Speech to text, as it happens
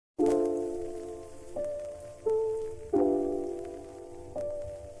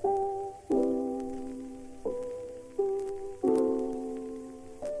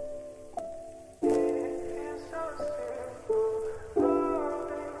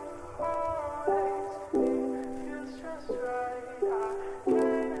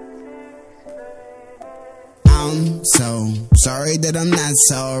I'm so sorry that I'm not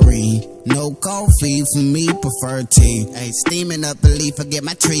sorry. No coffee for me, prefer tea. Hey, steaming up a leaf, forget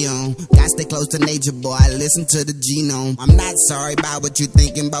my tree on. Gotta stay close to nature, boy, I listen to the genome. I'm not sorry about what you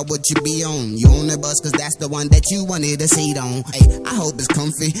thinking, about what you be on. You on the bus cause that's the one that you wanted a seat on. Hey, I hope it's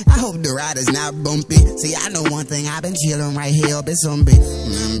comfy, I hope the ride is not bumpy. See, I know one thing, I've been chillin' right here up in some bit.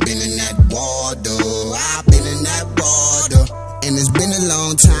 Been in that water, I've been in that water. And it's been a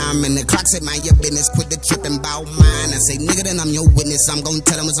long time, and the clock said mind your business, quit the tripping about mine. I say, nigga, then I'm your witness, I'm gon'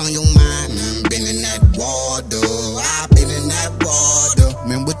 tell them what's on your mind. Been in that water, I've been in that water.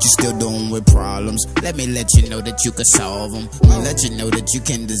 Man, what you still doing with problems? Let me let you know that you can solve them. Let you know that you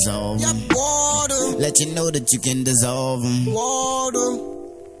can dissolve them. Water. Let you know that you can dissolve them. Water.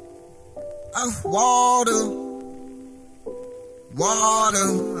 Water. Water.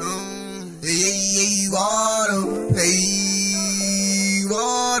 Hey, water. Hey.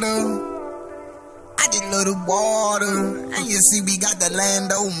 Water, I just love the water, and you see we got the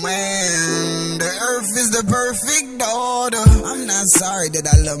land, oh man, the earth is the perfect daughter. I'm not sorry that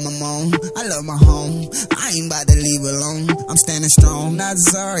I love my mom, I love my home, I ain't about to leave alone, I'm standing strong. Not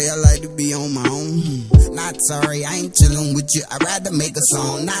sorry, I like to be on my own. Not sorry, I ain't chillin' with you, I'd rather make a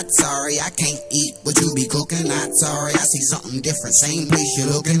song. Not sorry, I can't eat what you be cooking. Not sorry, I see something different, same place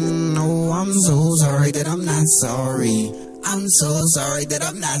you're looking. No, I'm so sorry that I'm not sorry. I'm so sorry that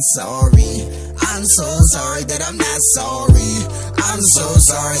I'm not sorry. I'm so sorry that I'm not sorry. I'm so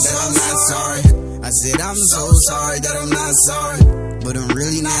sorry that I'm not sorry. I said I'm so sorry that I'm not sorry, but I'm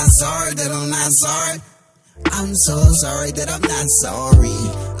really not sorry that I'm not sorry. I'm so sorry that I'm not sorry.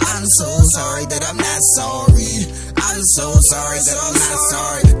 I'm so sorry that I'm not sorry. I'm so sorry that I'm not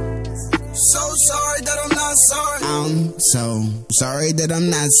sorry. So sorry that I'm not sorry. I'm so sorry that I'm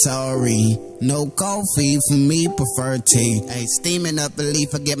not sorry. No coffee for me, prefer tea. Hey, steaming up a leaf,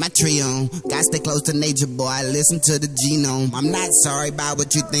 forget my tree on. Gotta stay close to nature, boy, I listen to the genome. I'm not sorry about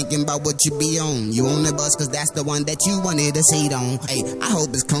what you thinking, about what you be on. You on the bus cause that's the one that you wanted a seat on. Hey, I hope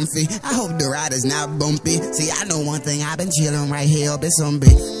it's comfy, I hope the ride is not bumpy. See, I know one thing, I've been chillin' right here up in some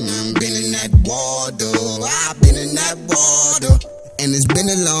bit. Been in that water, I've been in that water. And it's been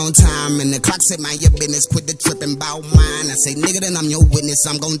a long time, and the clock said mind your business, quit the tripping about mine. I say, nigga, then I'm your witness,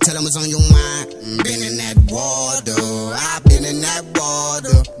 I'm gon' tell them what's on your mind. Been in that water, I've been in that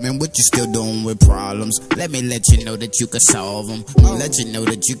water. Man, what you still doing with problems? Let me let you know that you can solve them. Let you know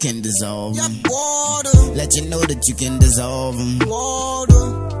that you can dissolve them. Let you know that you can dissolve them.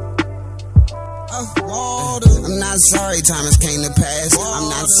 I'm not sorry time has came to pass. I'm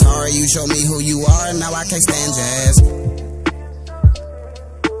not sorry you showed me who you are, and now I can't stand your ass.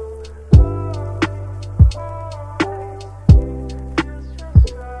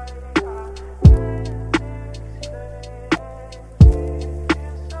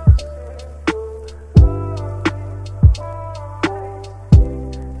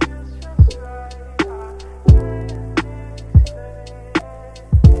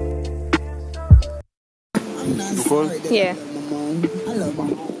 Yeah. I love my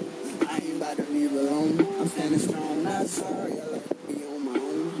home. I ain't about to leave alone. I'm standing strong. Not sorry.